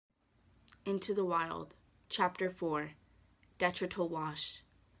Into the Wild, Chapter 4, Detrital Wash.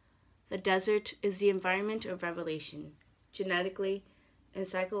 The desert is the environment of revelation, genetically and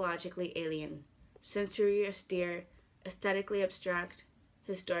psychologically alien, sensory austere, aesthetically abstract,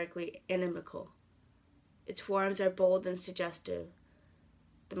 historically inimical. Its forms are bold and suggestive.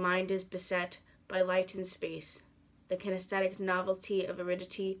 The mind is beset by light and space, the kinesthetic novelty of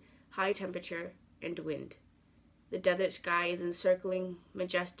aridity, high temperature, and wind. The desert sky is encircling,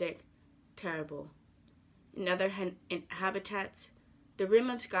 majestic, terrible. In other habitats, the rim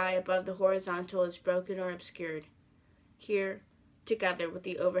of sky above the horizontal is broken or obscured. Here, together with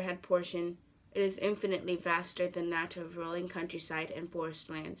the overhead portion, it is infinitely vaster than that of rolling countryside and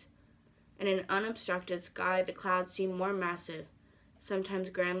forest lands. In an unobstructed sky, the clouds seem more massive, sometimes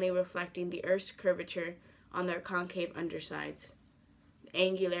grandly reflecting the earth's curvature on their concave undersides. The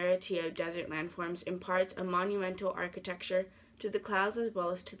angularity of desert landforms imparts a monumental architecture to the clouds as well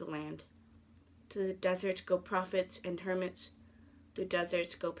as to the land. To the deserts go prophets and hermits. Through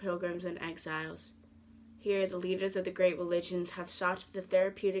deserts go pilgrims and exiles. Here, the leaders of the great religions have sought the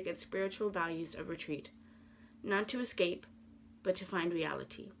therapeutic and spiritual values of retreat, not to escape, but to find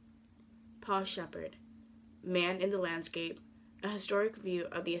reality. Paul Shepard, Man in the Landscape, a historic view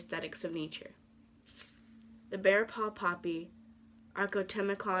of the aesthetics of nature. The bear paw poppy,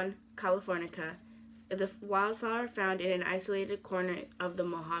 Archotemicon californica, is a wildflower found in an isolated corner of the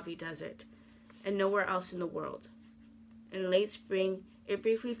Mojave Desert, and nowhere else in the world. In late spring, it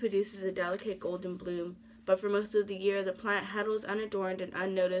briefly produces a delicate golden bloom, but for most of the year the plant huddles unadorned and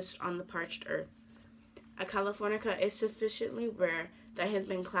unnoticed on the parched earth. A californica is sufficiently rare that it has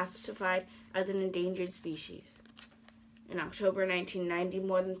been classified as an endangered species. In October 1990,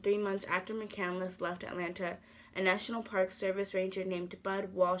 more than 3 months after McCandless left Atlanta, a National Park Service ranger named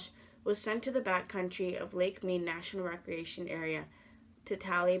Bud Walsh was sent to the backcountry of Lake Mead National Recreation Area to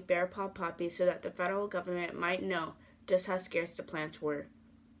tally bear paw poppies so that the federal government might know just how scarce the plants were.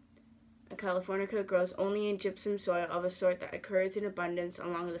 A californica grows only in gypsum soil of a sort that occurs in abundance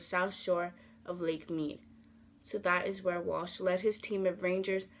along the south shore of Lake Mead. So that is where Walsh led his team of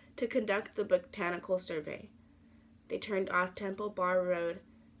rangers to conduct the botanical survey. They turned off Temple Bar Road,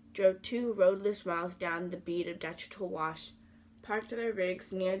 drove 2 roadless miles down the beat of Detrital Wash, parked their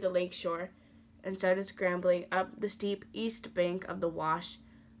rigs near the lake shore, and started scrambling up the steep east bank of the wash,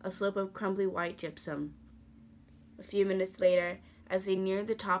 a slope of crumbly white gypsum. A few minutes later, as they neared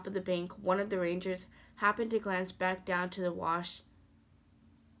the top of the bank, one of the rangers happened to glance back down to the wash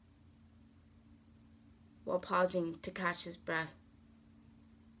while pausing to catch his breath.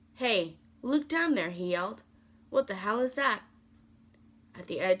 "Hey, look down there," he yelled. "What the hell is that?" At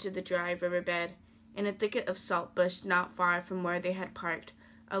the edge of the dry riverbed, in a thicket of saltbush not far from where they had parked,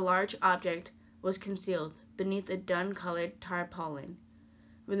 a large object was concealed beneath a dun-colored tarpaulin.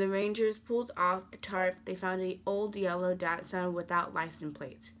 When the rangers pulled off the tarp, they found an old yellow Datsun without license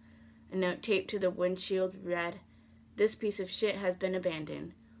plates. A note taped to the windshield read, "This piece of shit has been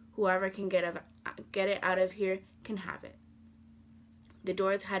abandoned. Whoever can get it out of here can have it." The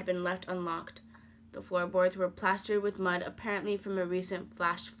doors had been left unlocked. The floorboards were plastered with mud, apparently from a recent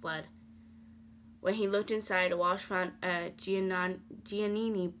flash flood. When he looked inside, Walsh found a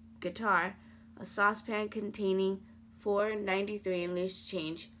Giannini guitar, a saucepan containing $4.93 in loose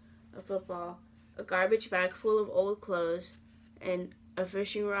change, a football, a garbage bag full of old clothes, and a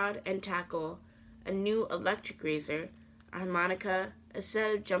fishing rod and tackle, a new electric razor, a harmonica, a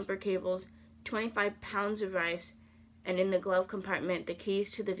set of jumper cables, 25 pounds of rice, and in the glove compartment the keys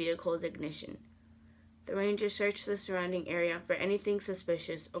to the vehicle's ignition. The ranger searched the surrounding area for anything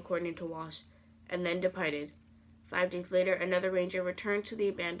suspicious, according to Walsh, and then departed. 5 days later, another ranger returned to the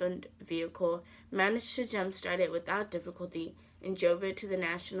abandoned vehicle, managed to jump-start it without difficulty, and drove it to the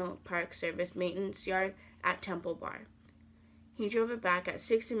National Park Service maintenance yard at Temple Bar. He drove it back at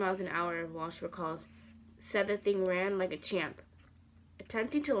 60 miles an hour, Walsh recalls, said the thing ran like a champ.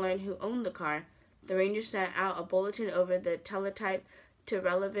 Attempting to learn who owned the car, the ranger sent out a bulletin over the teletype to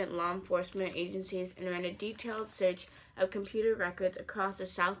relevant law enforcement agencies and ran a detailed search of computer records across the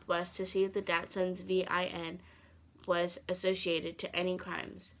Southwest to see if the Datsun's VIN was associated to any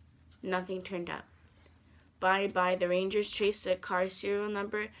crimes. Nothing turned up. By and by, the rangers traced the car's serial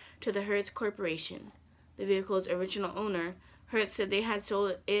number to the Hertz Corporation. The vehicle's original owner, Hertz, said they had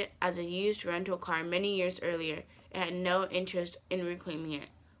sold it as a used rental car many years earlier and had no interest in reclaiming it.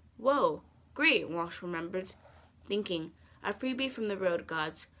 "Whoa, great," Walsh remembers, thinking, "a freebie from the road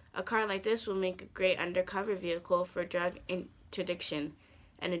gods. A car like this will make a great undercover vehicle for drug interdiction,"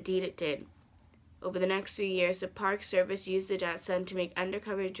 and indeed it did. Over the next 3 years, the Park Service used the Datsun to make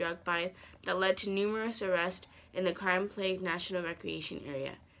undercover drug buys that led to numerous arrests in the crime-plagued National Recreation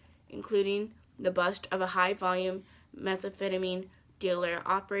Area. including the bust of a high-volume methamphetamine dealer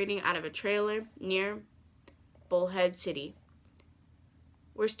operating out of a trailer near Bullhead City.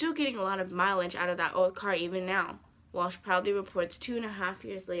 "We're still getting a lot of mileage out of that old car even now," Walsh proudly reports 2.5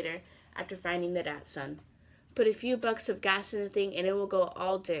 years later after finding the Datsun. "Put a few bucks of gas in the thing and it will go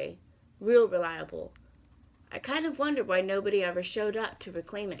all day. Real reliable. I kind of wonder why nobody ever showed up to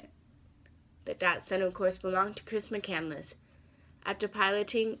reclaim it." The Datsun, of course, belonged to Chris McCandless. After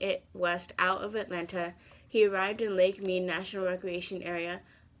piloting it west out of Atlanta, he arrived in Lake Mead National Recreation Area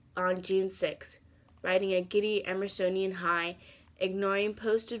on June 6, riding a giddy Emersonian high, ignoring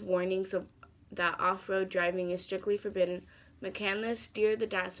posted warnings that off-road driving is strictly forbidden. McCandless steered the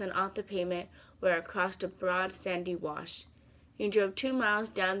Datsun off the pavement where it crossed a broad, sandy wash. He drove 2 miles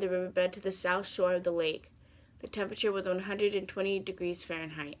down the riverbed to the south shore of the lake. The temperature was 120 degrees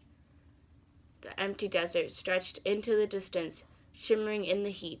Fahrenheit. The empty desert stretched into the distance, shimmering in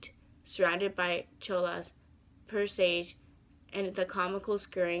the heat, surrounded by cholas, persage, and the comical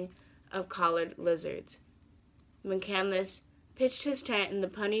scurrying of collared lizards. McCandless pitched his tent in the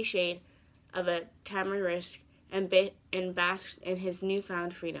punny shade of a tamarisk and basked in his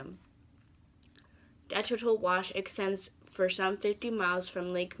newfound freedom. Detrital Wash extends for some 50 miles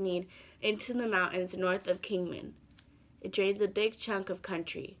from Lake Mead into the mountains north of Kingman. It drains a big chunk of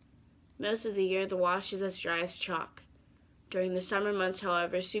country. Most of the year, the wash is as dry as chalk. During the summer months,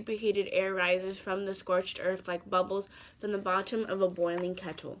 however, superheated air rises from the scorched earth like bubbles from the bottom of a boiling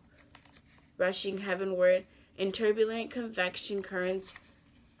kettle, rushing heavenward in turbulent convection currents.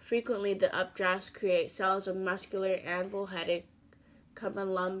 Frequently, the updrafts create cells of muscular, anvil-headed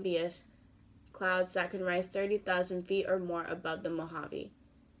cumulonimbus clouds that can rise 30,000 feet or more above the Mojave.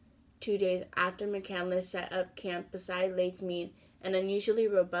 2 days after McCandless set up camp beside Lake Mead, an unusually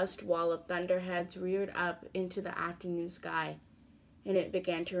robust wall of thunderheads reared up into the afternoon sky, and it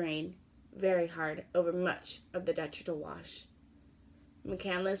began to rain, very hard, over much of the Detrital Wash.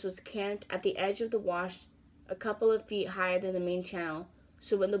 McCandless was camped at the edge of the wash, a couple of feet higher than the main channel,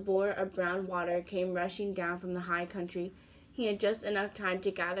 so when the bore of brown water came rushing down from the high country, he had just enough time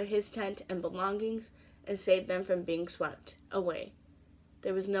to gather his tent and belongings and save them from being swept away.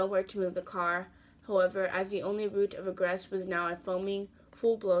 There was nowhere to move the car, however, as the only route of egress was now a foaming,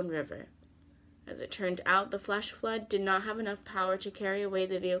 full-blown river. As it turned out, the flash flood did not have enough power to carry away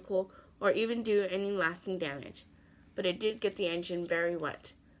the vehicle or even do any lasting damage, but it did get the engine very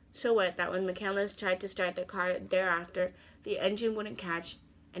wet, so wet that when McCandless tried to start the car thereafter, the engine wouldn't catch,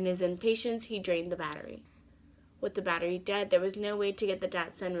 and in his impatience he drained the battery. With the battery dead, there was no way to get the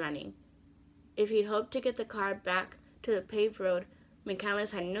Datsun running. If he'd hoped to get the car back to the paved road,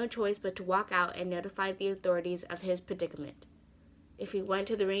 McCandless had no choice but to walk out and notify the authorities of his predicament. If he went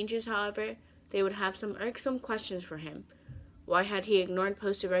to the rangers, however, they would have some irksome questions for him. Why had he ignored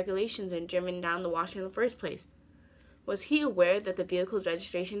posted regulations and driven down the wash in the first place? Was he aware that the vehicle's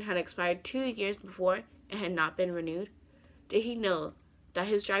registration had expired 2 years before and had not been renewed? Did he know that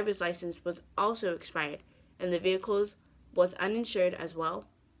his driver's license was also expired and the vehicle was uninsured as well?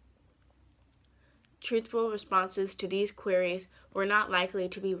 Truthful responses to these queries were not likely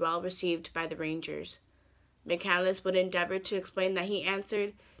to be well received by the rangers. McCandless would endeavor to explain that he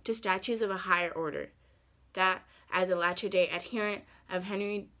answered to statutes of a higher order, that, as a latter-day adherent of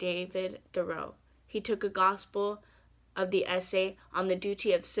Henry David Thoreau, he took a gospel of the essay on the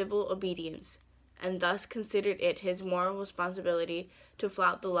duty of civil obedience, and thus considered it his moral responsibility to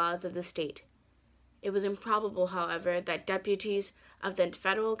flout the laws of the state. It was improbable, however, that deputies of the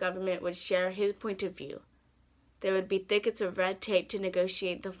federal government would share his point of view. There would be thickets of red tape to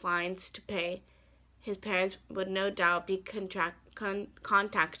negotiate the fines to pay. His parents would no doubt be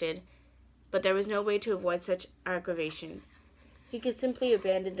contacted, but there was no way to avoid such aggravation. He could simply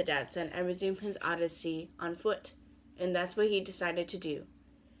abandon the Datsun and resume his odyssey on foot, and that's what he decided to do.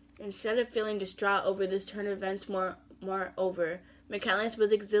 Instead of feeling distraught over this turn of events, moreover, McCandless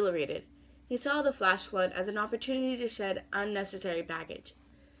was exhilarated. He saw the flash flood as an opportunity to shed unnecessary baggage.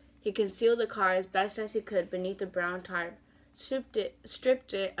 He concealed the car as best as he could beneath a brown tarp, stripped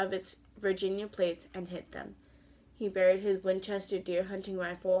it of its Virginia plates, and hid them. He buried his Winchester deer hunting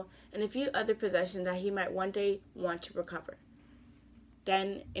rifle and a few other possessions that he might one day want to recover.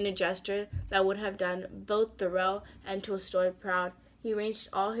 Then, in a gesture that would have done both Thoreau and Tolstoy proud, he arranged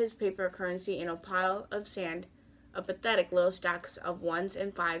all his paper currency in a pile of sand, a pathetic little stack of 1s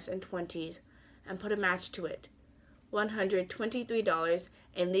and 5s and 20s, and put a match to it. $123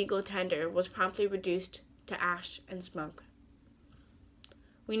 in legal tender was promptly reduced to ash and smoke.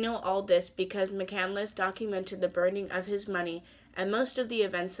 We know all this because McCandless documented the burning of his money and most of the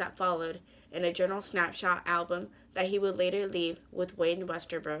events that followed in a journal snapshot album that he would later leave with Wayne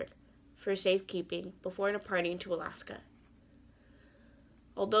Westerberg, for safekeeping before departing to Alaska.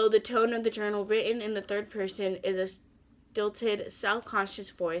 Although the tone of the journal written in the third person is a stilted,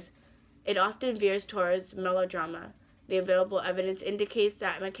 self-conscious voice, it often veers towards melodrama. The available evidence indicates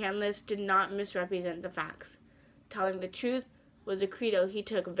that McCandless did not misrepresent the facts. Telling the truth was a credo he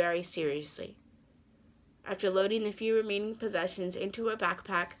took very seriously. After loading the few remaining possessions into a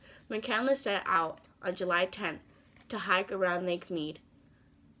backpack, McCandless set out on July 10th to hike around Lake Mead.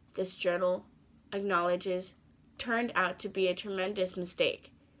 This journal acknowledges turned out to be a tremendous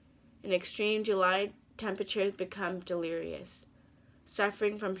mistake. In extreme July temperatures become delirious.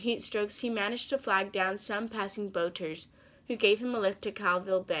 Suffering from heat strokes, he managed to flag down some passing boaters who gave him a lift to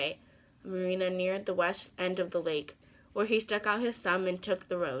Calville Bay, a marina near the west end of the lake, where he stuck out his thumb and took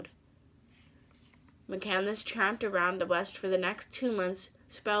the road. McCandless tramped around the west for the next 2 months,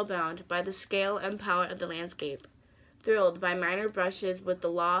 spellbound by the scale and power of the landscape, thrilled by minor brushes with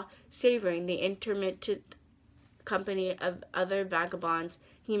the law, savoring the intermittent company of other vagabonds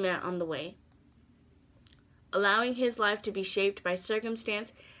he met on the way. Allowing his life to be shaped by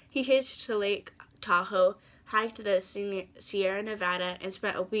circumstance, he hitched to Lake Tahoe, hiked the Sierra Nevada, and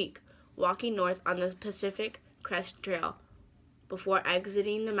spent a week walking north on the Pacific Crest Trail before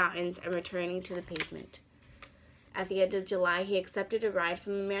exiting the mountains and returning to the pavement. At the end of July, he accepted a ride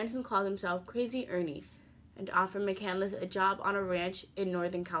from a man who called himself Crazy Ernie and offered McCandless a job on a ranch in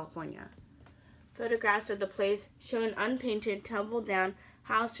Northern California. Photographs of the place show an unpainted, tumble-down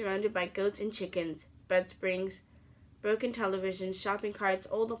house surrounded by goats and chickens, bed springs, broken televisions, shopping carts,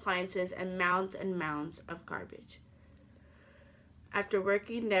 old appliances, and mounds of garbage. After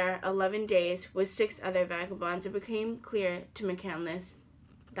working there 11 days with 6 other vagabonds, it became clear to McCandless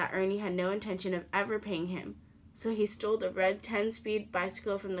that Ernie had no intention of ever paying him, so he stole a red 10-speed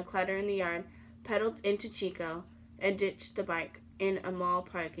bicycle from the clutter in the yard, pedaled into Chico, and ditched the bike in a mall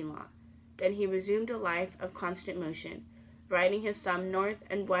parking lot. Then he resumed a life of constant motion, riding his thumb north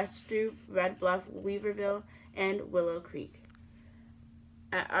and west through Red Bluff, Weaverville, and Willow Creek.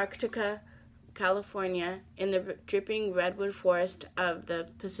 At Arctica, California, in the dripping redwood forest of the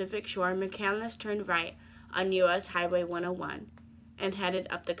Pacific Shore, McCandless turned right on U.S. Highway 101 and headed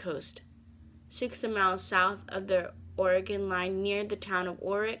up the coast. 60 miles south of the Oregon line near the town of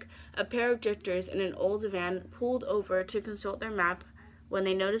Orick, a pair of drifters in an old van pulled over to consult their map when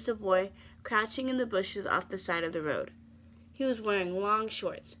they noticed a boy crouching in the bushes off the side of the road. He was wearing long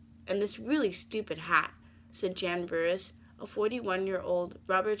shorts and this really stupid hat, said Jan Burris, a 41-year-old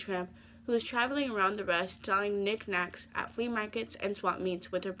rubber tramp who was traveling around the West selling knickknacks at flea markets and swap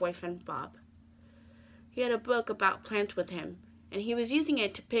meets with her boyfriend Bob. He had a book about plants with him, and he was using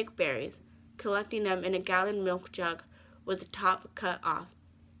it to pick berries, collecting them in a gallon milk jug with the top cut off.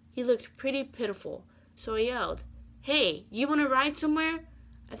 He looked pretty pitiful, so I yelled, "Hey, you want to ride somewhere?"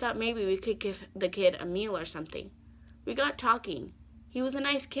 I thought maybe we could give the kid a meal or something. We got talking. He was a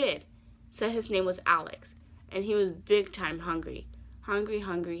nice kid. Said his name was Alex, and he was big time hungry.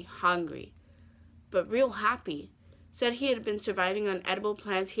 Hungry. But real happy. Said he had been surviving on edible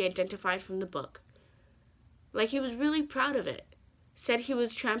plants he identified from the book. Like he was really proud of it. Said he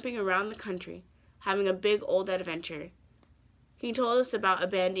was tramping around the country, having a big old adventure. He told us about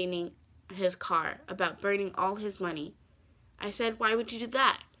abandoning his car, about burning all his money. I said, "Why would you do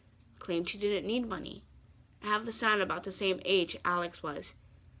that?" Claimed he didn't need money. I have the son about the same age Alex was,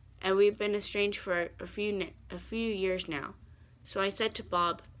 and we've been estranged for a few years now. So I said to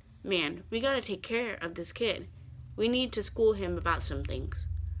Bob, "Man, we gotta take care of this kid. We need to school him about some things."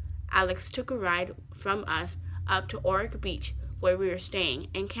 Alex took a ride from us up to Orick Beach, where we were staying,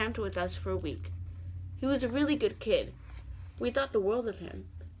 and camped with us for a week. He was a really good kid. We thought the world of him.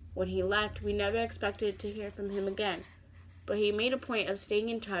 When he left, we never expected to hear from him again, but he made a point of staying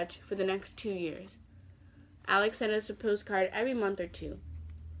in touch for the next 2 years. Alex sent us a postcard every month or two.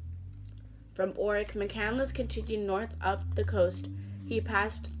 From Orick, McCandless continued north up the coast. He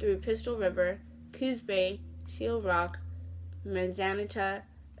passed through Pistol River, Coos Bay, Seal Rock, Manzanita,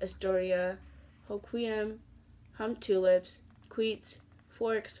 Astoria, Hoquiam, Hump Tulips, Queets,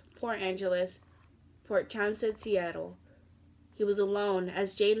 Forks, Port Angeles, Port Townsend, Seattle. He was alone,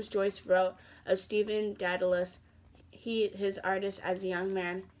 as James Joyce wrote of Stephen Dedalus, his artist as a young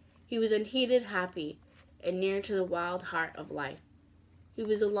man. He was unheeded, happy, and near to the wild heart of life. He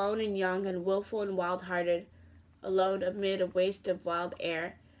was alone and young and willful and wild-hearted, alone amid a waste of wild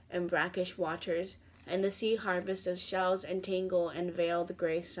air and brackish waters, and the sea harvest of shells and tangle and veiled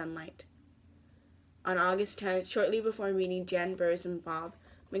gray sunlight. On August 10th, shortly before meeting Jan Burris and Bob,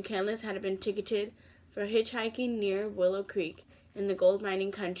 McCandless had been ticketed for hitchhiking near Willow Creek in the gold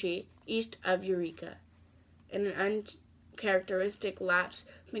mining country east of Eureka. In an characteristic lapse,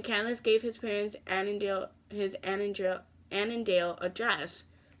 McCandless gave his parents his Annandale address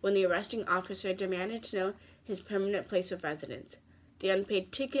when the arresting officer demanded to know his permanent place of residence. The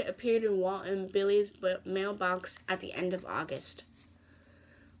unpaid ticket appeared in Walt and Billy's mailbox at the end of August.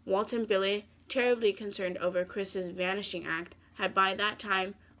 Walt and Billy, terribly concerned over Chris's vanishing act, had by that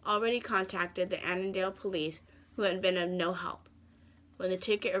time already contacted the Annandale police, who had been of no help. When the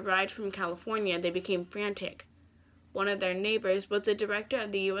ticket arrived from California, they became frantic. One of their neighbors was the director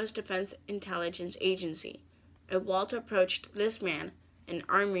of the U.S. Defense Intelligence Agency, and Walt approached this man, an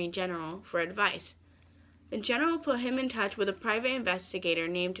Army general, for advice. The general put him in touch with a private investigator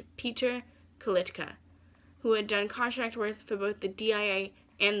named Peter Kalitka, who had done contract work for both the DIA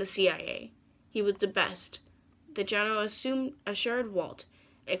and the CIA. He was the best. The general assured Walt,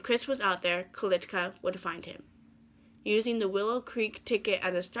 if Chris was out there, Kalitka would find him. Using the Willow Creek ticket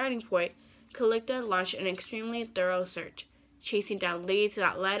as a starting point, Kalitka launched an extremely thorough search, chasing down leads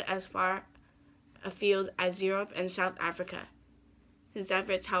that led as far afield as Europe and South Africa. His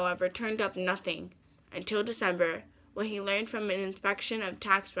efforts, however, turned up nothing until December, when he learned from an inspection of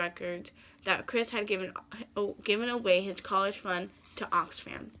tax records that Chris had given away his college fund to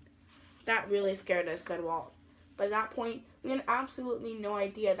Oxfam. That really scared us, said Walt. By that point, we had absolutely no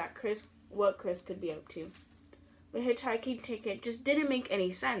idea what Chris could be up to. The hitchhiking ticket just didn't make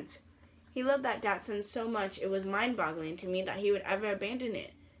any sense. He loved that Datsun so much it was mind-boggling to me that he would ever abandon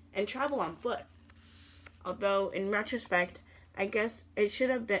it and travel on foot. Although, in retrospect, I guess it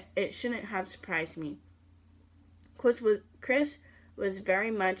shouldn't have surprised me. Chris was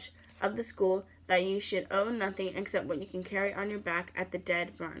very much of the school that you should own nothing except what you can carry on your back at the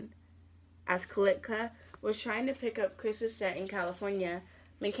dead run. As Kalitka was trying to pick up Chris's set in California,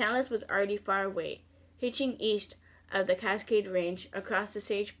 McCandless was already far away, hitching east of the Cascade Range across the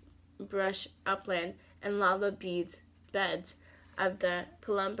sagebrush upland and lava beds of the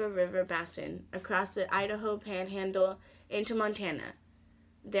Columbia River Basin, across the Idaho Panhandle into Montana.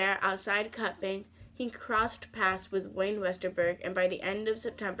 There, outside Cut Bank, he crossed paths with Wayne Westerberg, and by the end of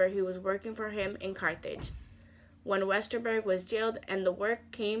September he was working for him in Carthage. When Westerberg was jailed and the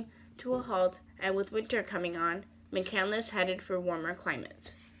work came to a halt, and with winter coming on, McCandless headed for warmer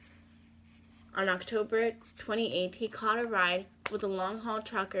climates. On October 28th, he caught a ride with a long-haul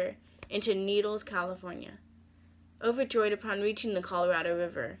trucker into Needles, California. Overjoyed upon reaching the Colorado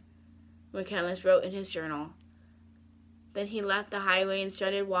River, McCandless wrote in his journal. Then he left the highway and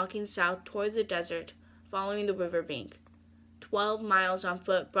started walking south towards the desert, following the riverbank. 12 miles on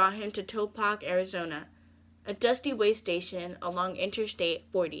foot brought him to Topak, Arizona, a dusty way station along Interstate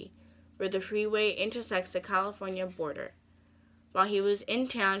 40, where the freeway intersects the California border. While he was in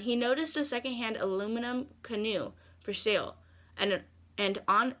town, he noticed a second-hand aluminum canoe for sale, and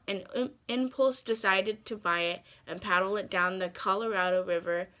on an impulse decided to buy it and paddle it down the Colorado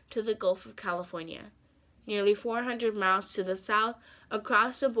River to the Gulf of California. Nearly 400 miles to the south,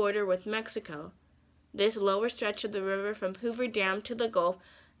 across the border with Mexico. This lower stretch of the river from Hoover Dam to the Gulf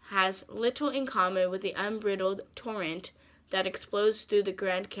has little in common with the unbridled torrent that explodes through the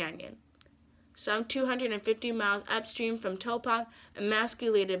Grand Canyon. Some 250 miles upstream from Topak,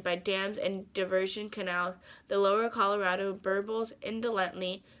 emasculated by dams and diversion canals, the lower Colorado burbles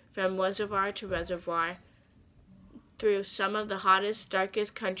indolently from reservoir to reservoir through some of the hottest,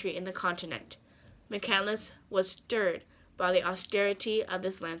 darkest country in the continent. McCandless was stirred by the austerity of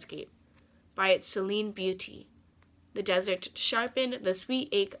this landscape, by its serene beauty. The desert sharpened the sweet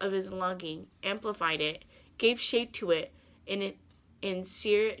ache of his longing, amplified it, gave shape to it in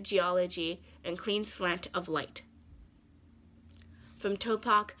sere geology and clean slant of light. From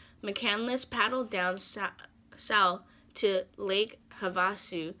Topak, McCandless paddled down south to Lake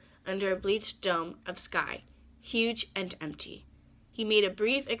Havasu under a bleached dome of sky, huge and empty. He made a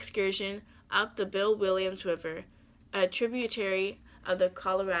brief excursion up the Bill Williams River, a tributary of the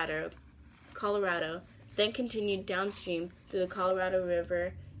Colorado, then continued downstream to the Colorado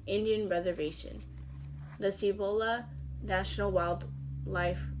River Indian Reservation, the Cibola National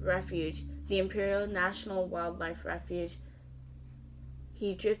Wildlife Refuge, the Imperial National Wildlife Refuge.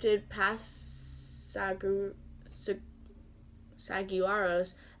 He drifted past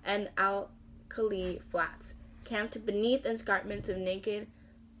Saguaros and Alkali Flats, camped beneath escarpments of naked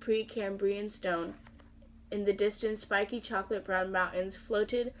Precambrian stone. In the distance, spiky chocolate-brown mountains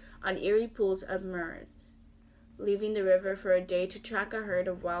floated on eerie pools of mirrors. Leaving the river for a day to track a herd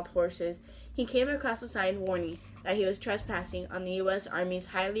of wild horses, he came across a sign warning that he was trespassing on the U.S. Army's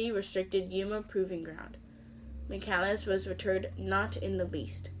highly restricted Yuma Proving Ground. McCandless was perturbed not in the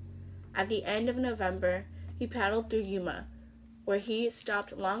least. At the end of November, he paddled through Yuma, where he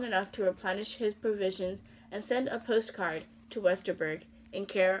stopped long enough to replenish his provisions and send a postcard to Westerberg in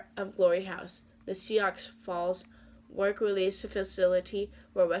care of Glory House, the Sioux Falls work-release facility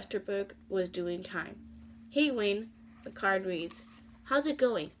where Westerberg was doing time. Hey Wayne, the card reads, how's it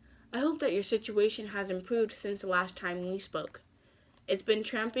going? I hope that your situation has improved since the last time we spoke. I've been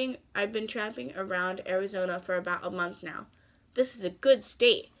tramping around Arizona for about a month now. This is a good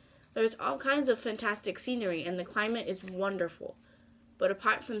state. There's all kinds of fantastic scenery and the climate is wonderful. But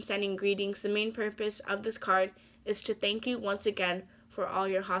apart from sending greetings, the main purpose of this card is to thank you once again for all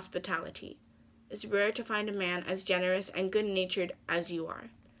your hospitality. It's rare to find a man as generous and good-natured as you are.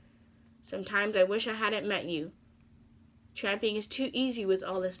 Sometimes I wish I hadn't met you. Tramping is too easy with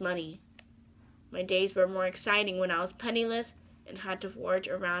all this money. My days were more exciting when I was penniless and had to forage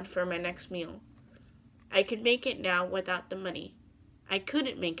around for my next meal. I couldn't make it now without the money.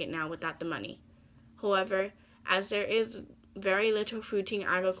 However, as there is very little fruiting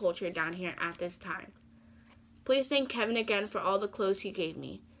agriculture down here at this time. Please thank Kevin again for all the clothes he gave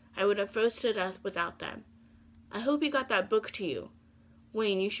me. I would have froze to death without them. I hope he got that book to you.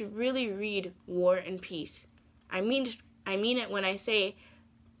 Wayne, you should really read War and Peace. I mean it when I say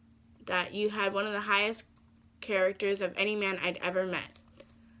that you had one of the highest characters of any man I'd ever met.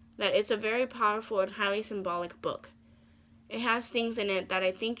 That it's a very powerful and highly symbolic book. It has things in it that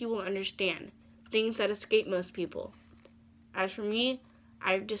I think you will understand, things that escape most people. As for me,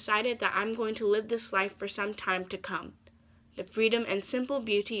 I've decided that I'm going to live this life for some time to come. The freedom and simple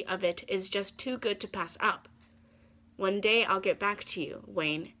beauty of it is just too good to pass up. One day I'll get back to you,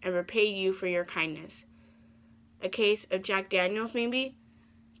 Wayne, and repay you for your kindness. A case of Jack Daniels, maybe?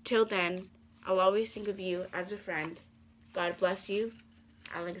 Till then, I'll always think of you as a friend. God bless you,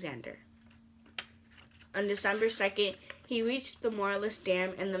 Alexander. On December 2nd, he reached the Morelos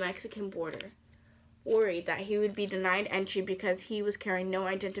Dam and the Mexican border. Worried that he would be denied entry because he was carrying no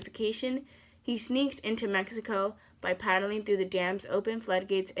identification, he sneaked into Mexico by paddling through the dam's open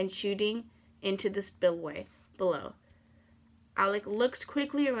floodgates and shooting into the spillway below. Alec looks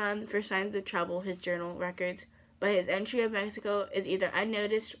quickly around for signs of trouble, his journal records, but his entry of Mexico is either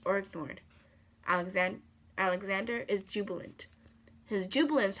unnoticed or ignored. Alexander is jubilant. His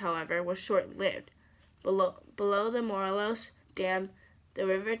jubilance, however, was short-lived. Below the Morelos Dam, the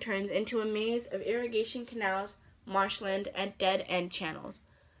river turns into a maze of irrigation canals, marshland, and dead-end channels,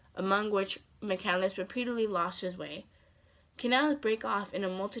 among which McCandless repeatedly lost his way. Canals break off in a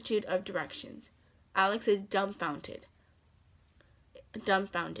multitude of directions. Alex is dumbfounded.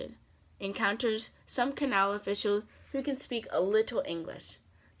 Encounters some canal officials who can speak a little English.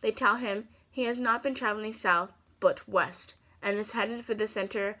 They tell him he has not been traveling south, but west, and is headed for the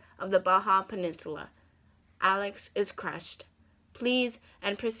center of the Baja Peninsula. Alex is crushed, pleads,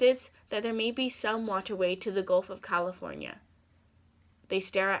 and persists that there may be some waterway to the Gulf of California. They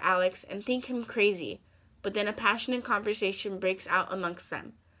stare at Alex and think him crazy, but then a passionate conversation breaks out amongst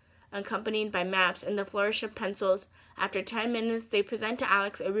them. Accompanied by maps and the flourish of pencils, after 10 minutes they present to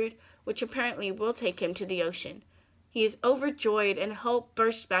Alex a route which apparently will take him to the ocean. He is overjoyed and hope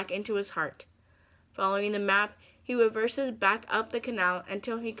bursts back into his heart. Following the map, he reverses back up the canal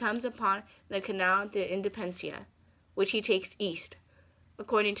until he comes upon the Canal de Independencia, which he takes east.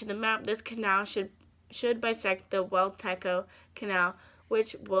 According to the map, this canal should bisect the Hualteco Canal,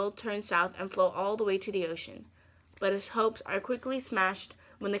 which will turn south and flow all the way to the ocean. But his hopes are quickly smashed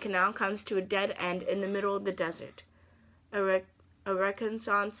when the canal comes to a dead end in the middle of the desert. A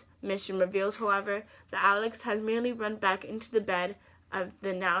reconnaissance mission reveals, however, that Alex has merely run back into the bed of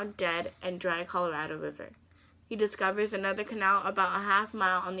the now dead and dry Colorado River. He discovers another canal about a half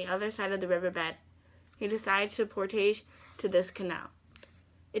mile on the other side of the riverbed. He decides to portage to this canal.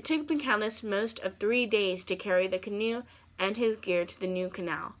 It took McCandless most of 3 days to carry the canoe and his gear to the new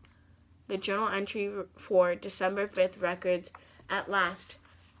canal. The journal entry for December 5th records, at last,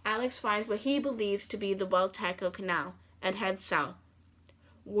 Alex finds what he believes to be the Hualteco Canal and heads south.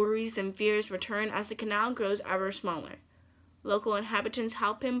 Worries and fears return as the canal grows ever smaller. Local inhabitants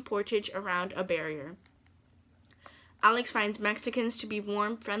help him portage around a barrier. Alex finds Mexicans to be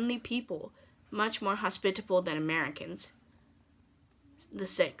warm, friendly people, much more hospitable than Americans. The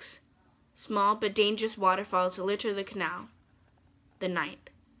 6th. Small but dangerous waterfalls litter the canal. The 9th.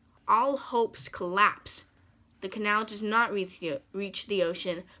 All hopes collapse. The canal does not reach the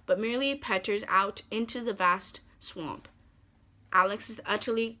ocean, but merely peters out into the vast swamp. Alex is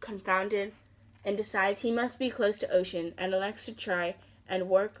utterly confounded and decides he must be close to ocean and elects to try and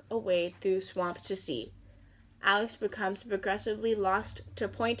work a way through swamp to sea. Alex becomes progressively lost to a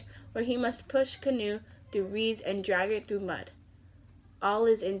point where he must push canoe through reeds and drag it through mud. All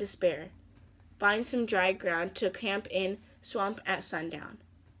is in despair. Finds some dry ground to camp in swamp at sundown.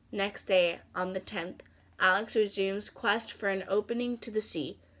 Next day, on the 10th, Alex resumes quest for an opening to the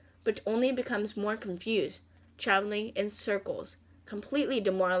sea, but only becomes more confused, traveling in circles. Completely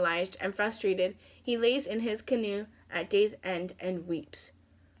demoralized and frustrated, he lays in his canoe at day's end and weeps.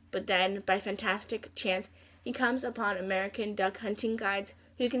 But then, by fantastic chance, he comes upon American duck hunting guides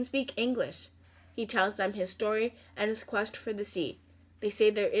who can speak English. He tells them his story and his quest for the sea. They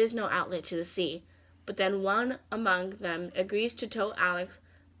say there is no outlet to the sea, but then one among them agrees to tow Alex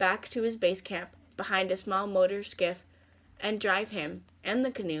back to his base camp behind a small motor skiff and drive him and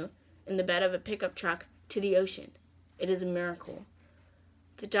the canoe in the bed of a pickup truck to the ocean. It is a miracle.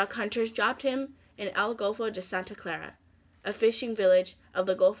 The duck hunters dropped him in El Golfo de Santa Clara, a fishing village of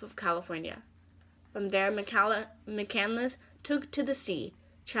the Gulf of California. From there, McCandless took to the sea,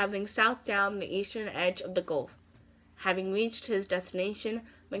 traveling south down the eastern edge of the Gulf. Having reached his destination,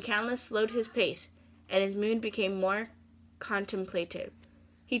 McCandless slowed his pace, and his mood became more contemplative.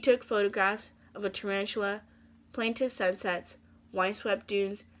 He took photographs of a tarantula, plaintive sunsets, windswept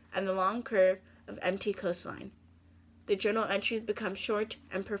dunes, and the long curve of empty coastline. The journal entries become short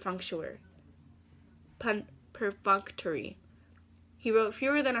and perfunctory. He wrote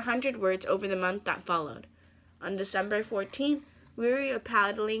fewer than 100 words over the month that followed. On December 14th, weary of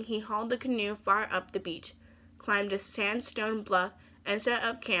paddling, he hauled the canoe far up the beach, climbed a sandstone bluff, and set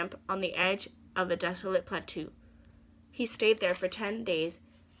up camp on the edge of a desolate plateau. He stayed there for 10 days,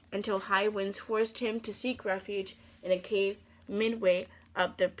 until high winds forced him to seek refuge in a cave midway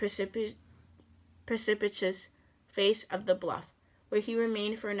up the precipitous face of the bluff, where he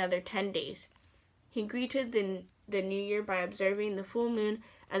remained for another 10 days. He greeted the new year by observing the full moon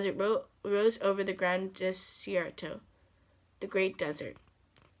as it rose over the Gran Desierto, the Great Desert.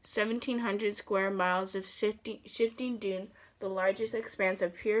 1,700 square miles of shifting dune, the largest expanse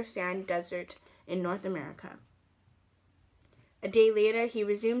of pure sand desert in North America. A day later, he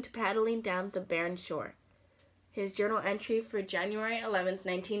resumed paddling down the barren shore. His journal entry for January 11,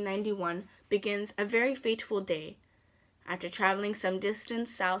 1991, begins a very fateful day. After traveling some distance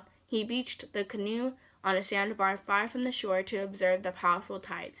south, he beached the canoe on a sandbar far from the shore to observe the powerful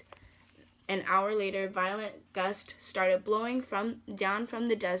tides. An hour later, violent gusts started blowing down from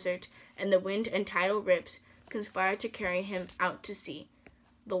the desert, and the wind and tidal rips conspired to carry him out to sea.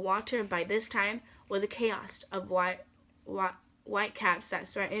 The water, by this time, was a chaos of whitecaps that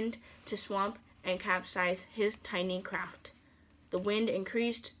threatened to swamp and capsize his tiny craft. The wind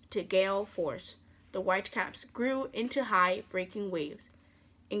increased to gale force. The whitecaps grew into high, breaking waves.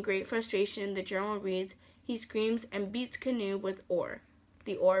 In great frustration, the journal reads, he screams and beats canoe with oar.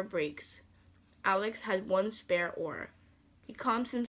 The oar breaks. Alex has one spare oar. He calms himself